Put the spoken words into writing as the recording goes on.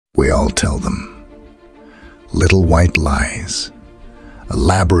We all tell them. Little white lies,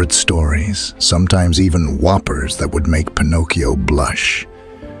 elaborate stories, sometimes even whoppers that would make Pinocchio blush.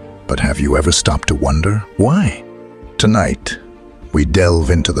 But have you ever stopped to wonder why? Tonight, we delve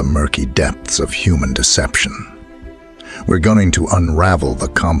into the murky depths of human deception. We're going to unravel the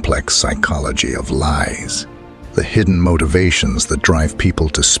complex psychology of lies, the hidden motivations that drive people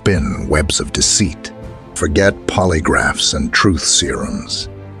to spin webs of deceit. Forget polygraphs and truth serums.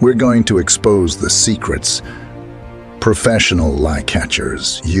 We're going to expose the secrets professional lie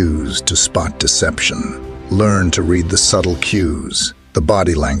catchers use to spot deception. Learn to read the subtle cues the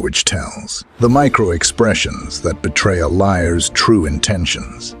body language tells, the microexpressions that betray a liar's true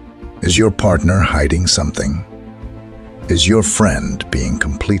intentions. Is your partner hiding something? Is your friend being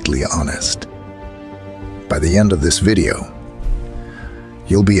completely honest? By the end of this video,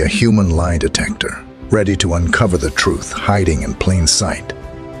 you'll be a human lie detector, ready to uncover the truth hiding in plain sight.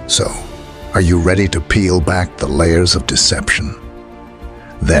 So, are you ready to peel back the layers of deception?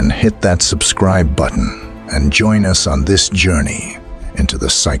 Then hit that subscribe button and join us on this journey into the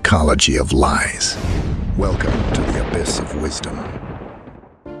psychology of lies. Welcome to the abyss of wisdom.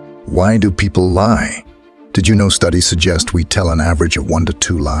 Why do people lie? Did you know studies suggest we tell an average of 1 to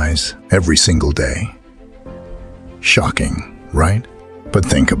 2 lies every single day? Shocking, right? But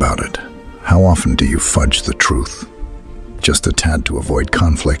think about it. How often do you fudge the truth? Just a tad to avoid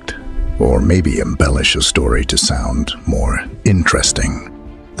conflict? Or maybe embellish a story to sound more interesting?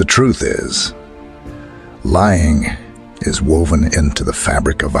 The truth is, lying is woven into the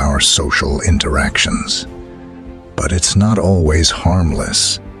fabric of our social interactions. But it's not always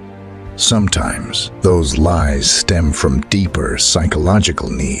harmless. Sometimes those lies stem from deeper psychological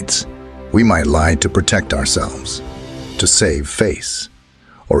needs. We might lie to protect ourselves, to save face,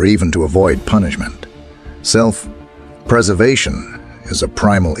 or even to avoid punishment. Self-preservation is a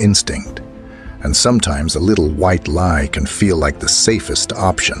primal instinct, and sometimes a little white lie can feel like the safest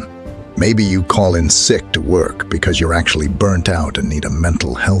option. Maybe you call in sick to work because you're actually burnt out and need a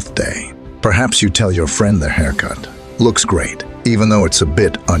mental health day. Perhaps you tell your friend their haircut looks great, even though it's a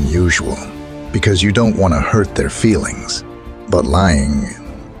bit unusual, because you don't want to hurt their feelings. But lying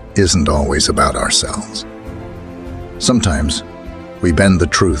isn't always about ourselves. Sometimes we bend the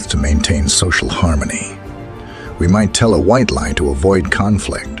truth to maintain social harmony. We might tell a white lie to avoid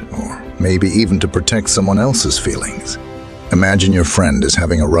conflict, or maybe even to protect someone else's feelings. Imagine your friend is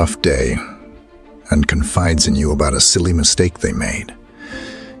having a rough day and confides in you about a silly mistake they made.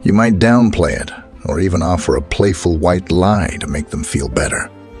 You might downplay it, or even offer a playful white lie to make them feel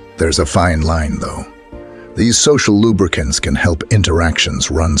better. There's a fine line, though. These social lubricants can help interactions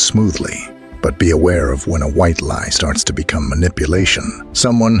run smoothly, but be aware of when a white lie starts to become manipulation.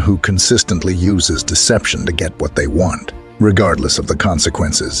 Someone who consistently uses deception to get what they want, regardless of the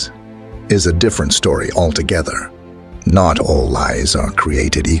consequences, is a different story altogether. Not all lies are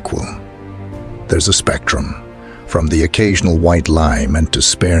created equal. There's a spectrum, from the occasional white lie meant to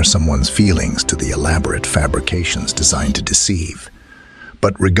spare someone's feelings to the elaborate fabrications designed to deceive.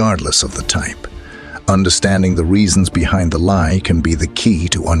 But regardless of the type, understanding the reasons behind the lie can be the key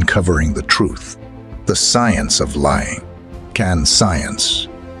to uncovering the truth. The science of lying. Can science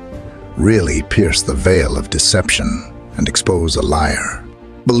really pierce the veil of deception and expose a liar?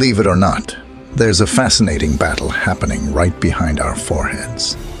 Believe it or not, there's a fascinating battle happening right behind our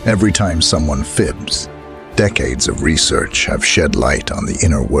foreheads. Every time someone fibs, decades of research have shed light on the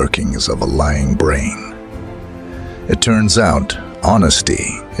inner workings of a lying brain. It turns out, honesty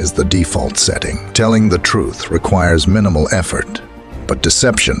is the default setting. Telling the truth requires minimal effort, but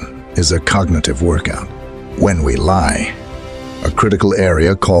deception is a cognitive workout. When we lie, a critical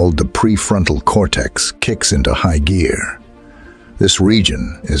area called the prefrontal cortex kicks into high gear. This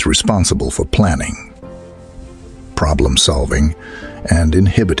region is responsible for planning, problem solving, and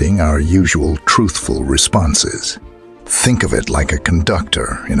inhibiting our usual truthful responses. Think of it like a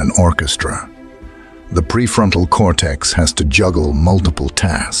conductor in an orchestra. The prefrontal cortex has to juggle multiple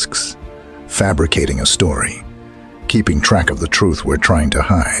tasks, fabricating a story, keeping track of the truth we're trying to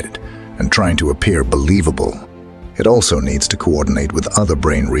hide, and trying to appear believable. It also needs to coordinate with other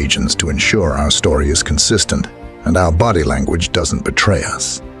brain regions to ensure our story is consistent and our body language doesn't betray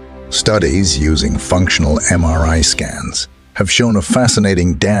us. Studies using functional MRI scans have shown a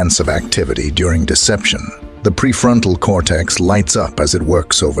fascinating dance of activity during deception. The prefrontal cortex lights up as it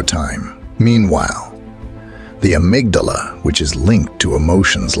works over time. Meanwhile, the amygdala, which is linked to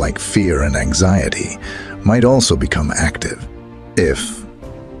emotions like fear and anxiety, might also become active. If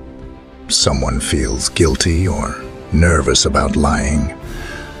someone feels guilty or nervous about lying,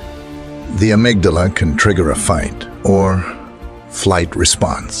 the amygdala can trigger a fight or flight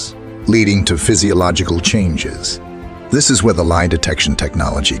response, leading to physiological changes. This is where the lie detection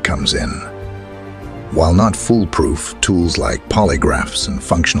technology comes in. While not foolproof, tools like polygraphs and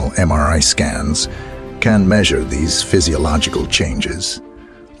functional MRI scans can measure these physiological changes,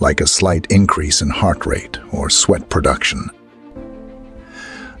 like a slight increase in heart rate or sweat production.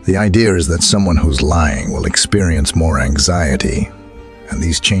 The idea is that someone who's lying will experience more anxiety, and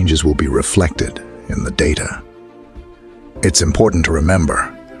these changes will be reflected in the data. It's important to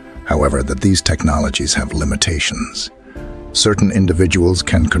remember, however, that these technologies have limitations. Certain individuals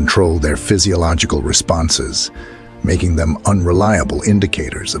can control their physiological responses, making them unreliable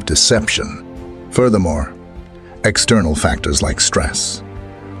indicators of deception. Furthermore, external factors like stress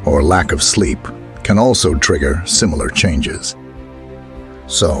or lack of sleep can also trigger similar changes.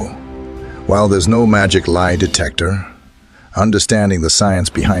 So, while there's no magic lie detector, understanding the science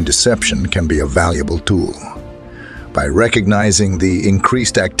behind deception can be a valuable tool. By recognizing the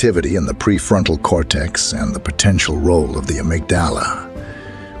increased activity in the prefrontal cortex and the potential role of the amygdala,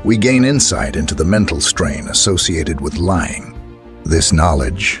 we gain insight into the mental strain associated with lying. This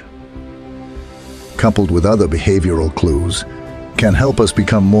knowledge, coupled with other behavioral clues, can help us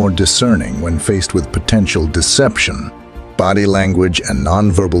become more discerning when faced with potential deception. Body language and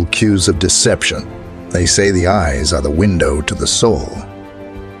nonverbal cues of deception. They say the eyes are the window to the soul.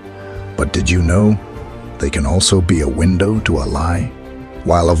 But did you know they can also be a window to a lie?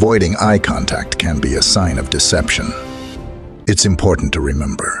 While avoiding eye contact can be a sign of deception, it's important to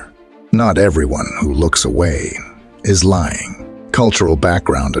remember, not everyone who looks away is lying. Cultural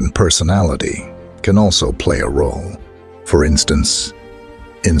background and personality can also play a role. For instance,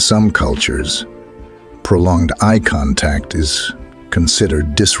 in some cultures, prolonged eye contact is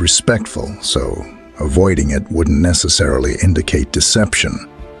considered disrespectful, so avoiding it wouldn't necessarily indicate deception.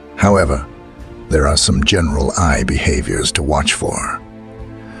 However, there are some general eye behaviors to watch for.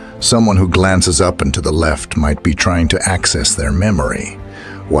 Someone who glances up and to the left might be trying to access their memory,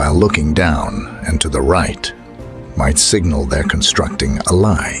 while looking down and to the right might signal they're constructing a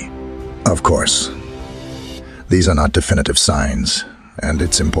lie. Of course, these are not definitive signs, and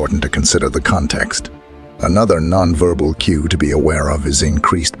it's important to consider the context. Another nonverbal cue to be aware of is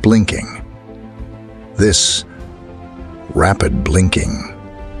increased blinking. This rapid blinking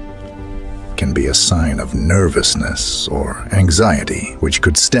can be a sign of nervousness or anxiety, which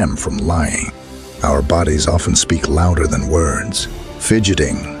could stem from lying. Our bodies often speak louder than words.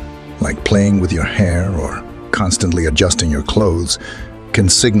 Fidgeting, like playing with your hair or constantly adjusting your clothes, can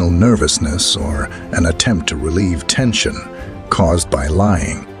signal nervousness or an attempt to relieve tension caused by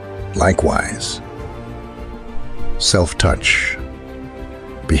lying. Likewise, self-touch,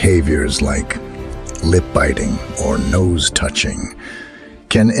 behaviors like lip biting or nose touching,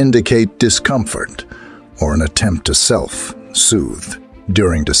 can indicate discomfort or an attempt to self-soothe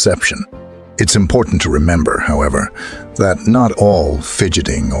during deception. It's important to remember, however, that not all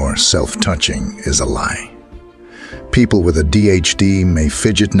fidgeting or self-touching is a lie. People with ADHD may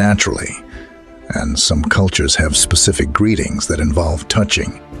fidget naturally, and some cultures have specific greetings that involve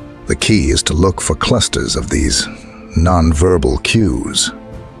touching. The key is to look for clusters of these nonverbal cues.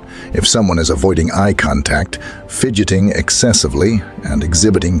 If someone is avoiding eye contact, fidgeting excessively, and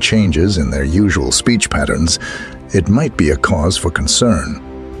exhibiting changes in their usual speech patterns, it might be a cause for concern.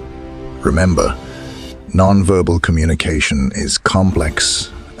 Remember, nonverbal communication is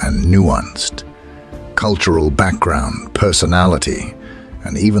complex and nuanced. Cultural background, personality,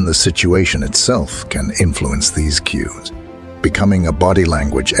 and even the situation itself can influence these cues. Becoming a body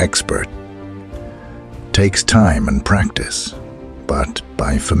language expert takes time and practice. But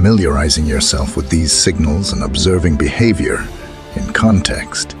by familiarizing yourself with these signals and observing behavior in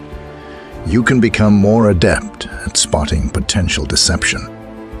context, you can become more adept at spotting potential deception.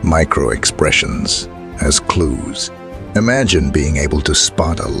 Microexpressions as clues. Imagine being able to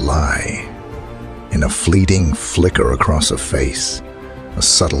spot a lie in a fleeting flicker across a face, a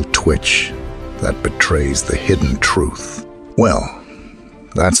subtle twitch that betrays the hidden truth. Well,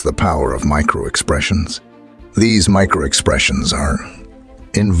 that's the power of microexpressions. These microexpressions are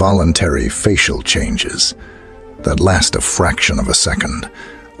involuntary facial changes that last a fraction of a second,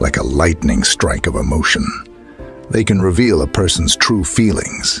 like a lightning strike of emotion. They can reveal a person's true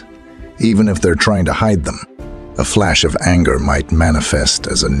feelings, even if they're trying to hide them. A flash of anger might manifest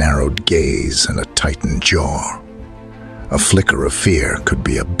as a narrowed gaze and a tightened jaw. A flicker of fear could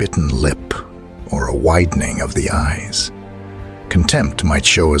be a bitten lip or a widening of the eyes. Contempt might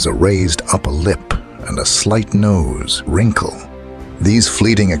show as a raised upper lip and a slight nose wrinkle. These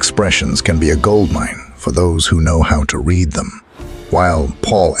fleeting expressions can be a goldmine for those who know how to read them. While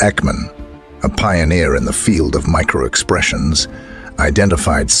Paul Ekman, a pioneer in the field of microexpressions,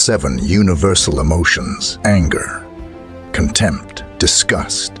 identified 7 universal emotions: anger, contempt,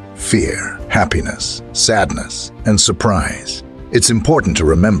 disgust, fear, happiness, sadness, and surprise. It's important to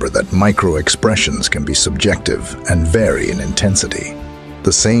remember that microexpressions can be subjective and vary in intensity.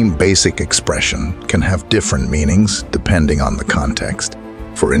 The same basic expression can have different meanings depending on the context.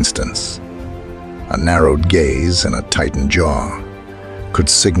 For instance, a narrowed gaze and a tightened jaw could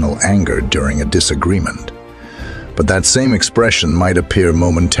signal anger during a disagreement, but that same expression might appear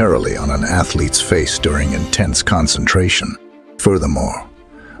momentarily on an athlete's face during intense concentration. Furthermore,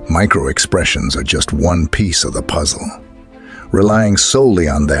 microexpressions are just one piece of the puzzle. Relying solely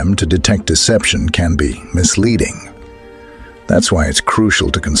on them to detect deception can be misleading. That's why it's crucial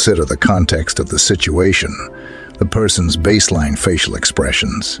to consider the context of the situation, the person's baseline facial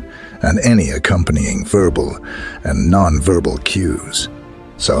expressions, and any accompanying verbal and non-verbal cues.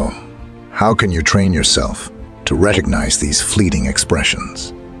 So, how can you train yourself to recognize these fleeting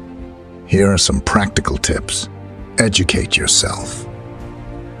expressions? Here are some practical tips. Educate yourself.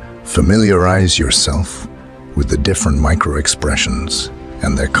 Familiarize yourself with the different microexpressions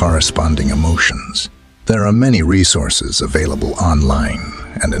and their corresponding emotions. There are many resources available online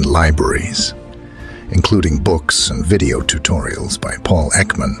and in libraries, including books and video tutorials by Paul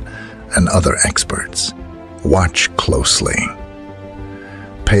Ekman and other experts. Watch closely.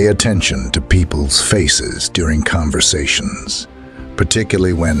 Pay attention to people's faces during conversations,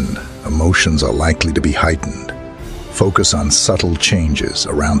 particularly when emotions are likely to be heightened. Focus on subtle changes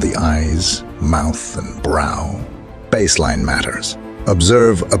around the eyes, mouth, and brow. Baseline matters.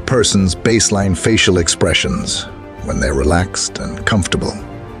 Observe a person's baseline facial expressions when they're relaxed and comfortable.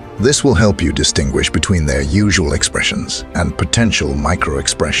 This will help you distinguish between their usual expressions and potential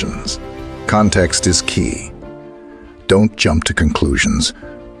microexpressions. Context is key. Don't jump to conclusions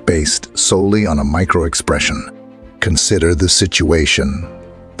based solely on a microexpression. Consider the situation,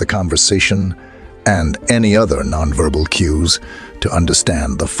 the conversation, and any other nonverbal cues to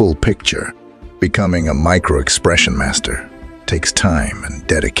understand the full picture. Becoming a microexpression master takes time and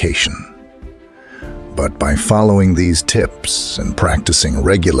dedication. But by following these tips and practicing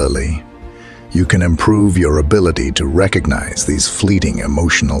regularly, you can improve your ability to recognize these fleeting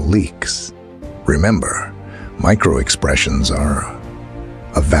emotional leaks. Remember, microexpressions are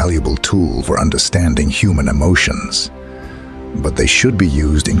a valuable tool for understanding human emotions, but they should be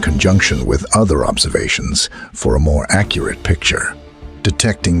used in conjunction with other observations for a more accurate picture.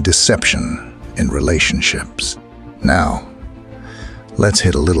 Detecting deception in relationships. Now, let's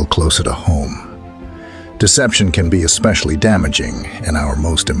hit a little closer to home. Deception can be especially damaging in our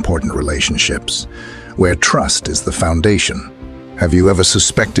most important relationships, where trust is the foundation. Have you ever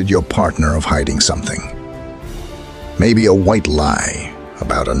suspected your partner of hiding something? Maybe a white lie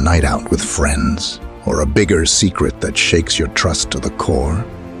about a night out with friends, or a bigger secret that shakes your trust to the core.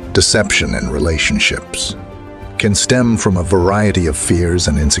 Deception in relationships can stem from a variety of fears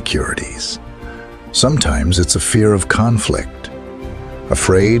and insecurities. Sometimes it's a fear of conflict.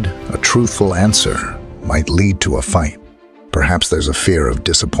 Afraid a truthful answer might lead to a fight. Perhaps there's a fear of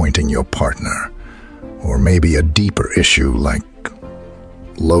disappointing your partner, or maybe a deeper issue like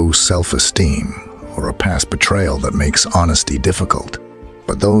low self-esteem or a past betrayal that makes honesty difficult.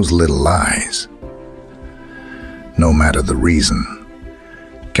 But those little lies, no matter the reason,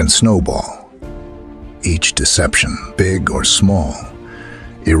 can snowball. Each deception, big or small,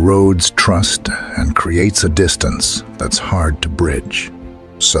 erodes trust and creates a distance that's hard to bridge.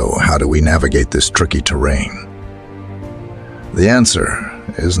 So how do we navigate this tricky terrain? The answer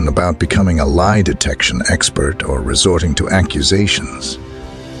isn't about becoming a lie detection expert or resorting to accusations.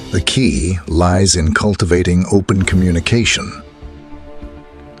 The key lies in cultivating open communication.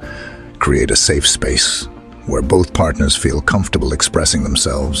 Create a safe space where both partners feel comfortable expressing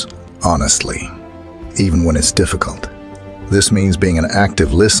themselves honestly, even when it's difficult. This means being an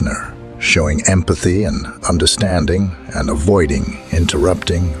active listener, showing empathy and understanding, and avoiding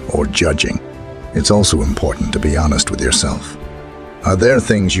interrupting or judging. It's also important to be honest with yourself. Are there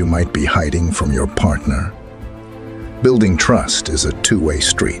things you might be hiding from your partner? Building trust is a two-way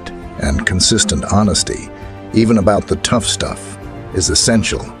street, and consistent honesty, even about the tough stuff, is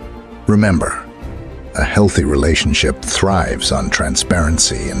essential. Remember, a healthy relationship thrives on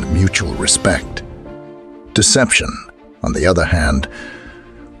transparency and mutual respect. Deception, on the other hand,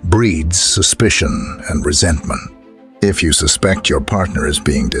 breeds suspicion and resentment. If you suspect your partner is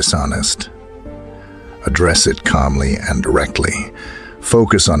being dishonest, address it calmly and directly.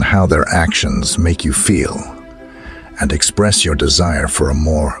 Focus on how their actions make you feel, and express your desire for a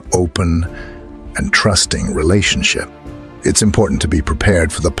more open and trusting relationship. It's important to be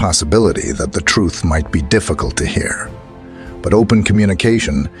prepared for the possibility that the truth might be difficult to hear. But open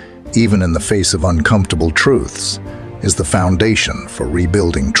communication, even in the face of uncomfortable truths, is the foundation for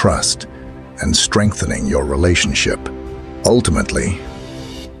rebuilding trust and strengthening your relationship. Ultimately,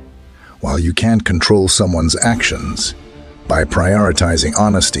 while you can't control someone's actions, by prioritizing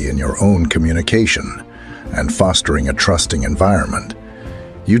honesty in your own communication and fostering a trusting environment,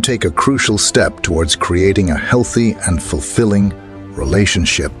 you take a crucial step towards creating a healthy and fulfilling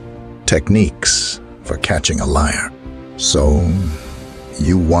relationship. Techniques for catching a liar. So,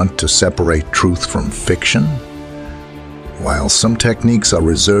 you want to separate truth from fiction? While some techniques are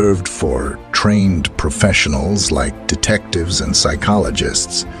reserved for trained professionals like detectives and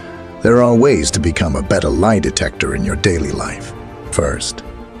psychologists, there are ways to become a better lie detector in your daily life. First,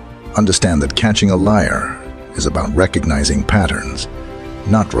 understand that catching a liar is about recognizing patterns,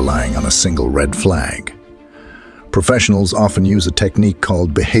 not relying on a single red flag. Professionals often use a technique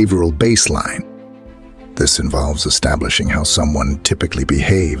called behavioral baseline. This involves establishing how someone typically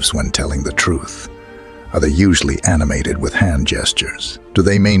behaves when telling the truth. Are they usually animated with hand gestures? Do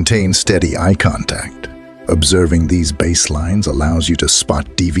they maintain steady eye contact? Observing these baselines allows you to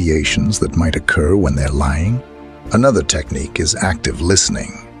spot deviations that might occur when they're lying. Another technique is active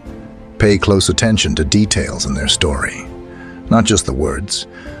listening. Pay close attention to details in their story. Not just the words,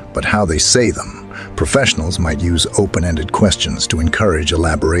 but how they say them. Professionals might use open-ended questions to encourage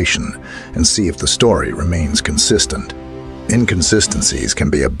elaboration and see if the story remains consistent. Inconsistencies can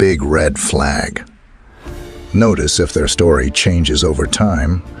be a big red flag. Notice if their story changes over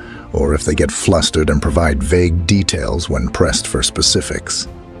time, or if they get flustered and provide vague details when pressed for specifics.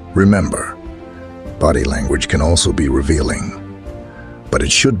 Remember, body language can also be revealing, but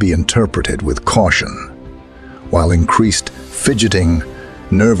it should be interpreted with caution. While increased fidgeting,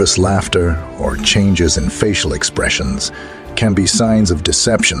 nervous laughter, or changes in facial expressions can be signs of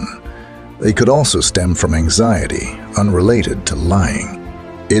deception, they could also stem from anxiety unrelated to lying.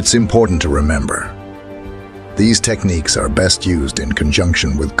 It's important to remember, these techniques are best used in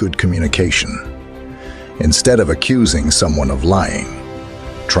conjunction with good communication. Instead of accusing someone of lying,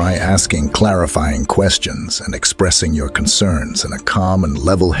 try asking clarifying questions and expressing your concerns in a calm and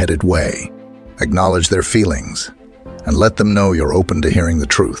level-headed way. Acknowledge their feelings and let them know you're open to hearing the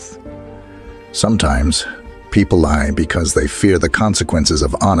truth. Sometimes, people lie because they fear the consequences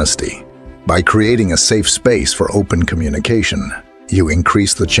of honesty. By creating a safe space for open communication, you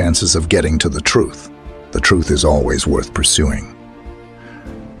increase the chances of getting to the truth. The truth is always worth pursuing.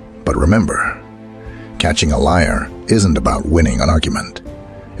 But remember, catching a liar isn't about winning an argument.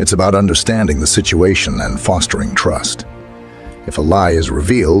 It's about understanding the situation and fostering trust. If a lie is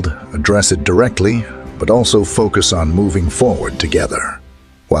revealed, address it directly, but also focus on moving forward together.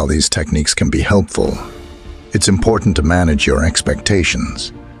 While these techniques can be helpful, it's important to manage your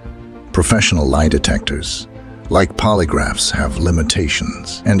expectations. Professional lie detectors, like polygraphs, have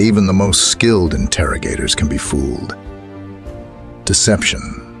limitations, and even the most skilled interrogators can be fooled.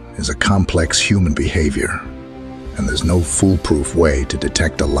 Deception is a complex human behavior, and there's no foolproof way to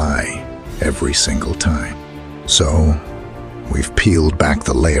detect a lie every single time. So, we've peeled back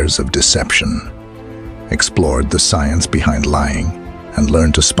the layers of deception, explored the science behind lying, and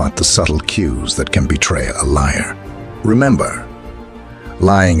learned to spot the subtle cues that can betray a liar. Remember,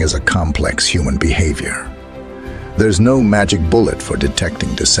 lying is a complex human behavior. There's no magic bullet for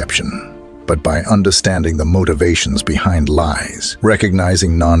detecting deception, but by understanding the motivations behind lies,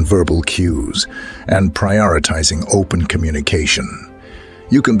 recognizing nonverbal cues, and prioritizing open communication,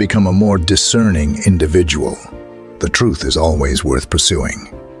 you can become a more discerning individual. The truth is always worth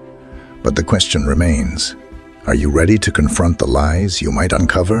pursuing. But the question remains, are you ready to confront the lies you might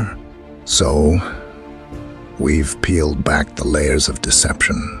uncover? So, we've peeled back the layers of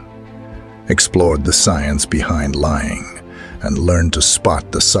deception, explored the science behind lying, and learned to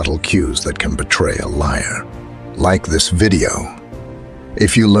spot the subtle cues that can betray a liar. Like this video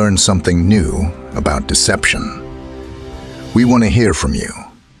if you learned something new about deception. We want to hear from you.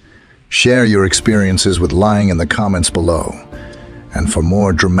 Share your experiences with lying in the comments below. And for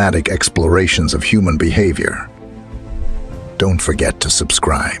more dramatic explorations of human behavior, don't forget to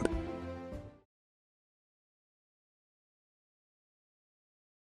subscribe.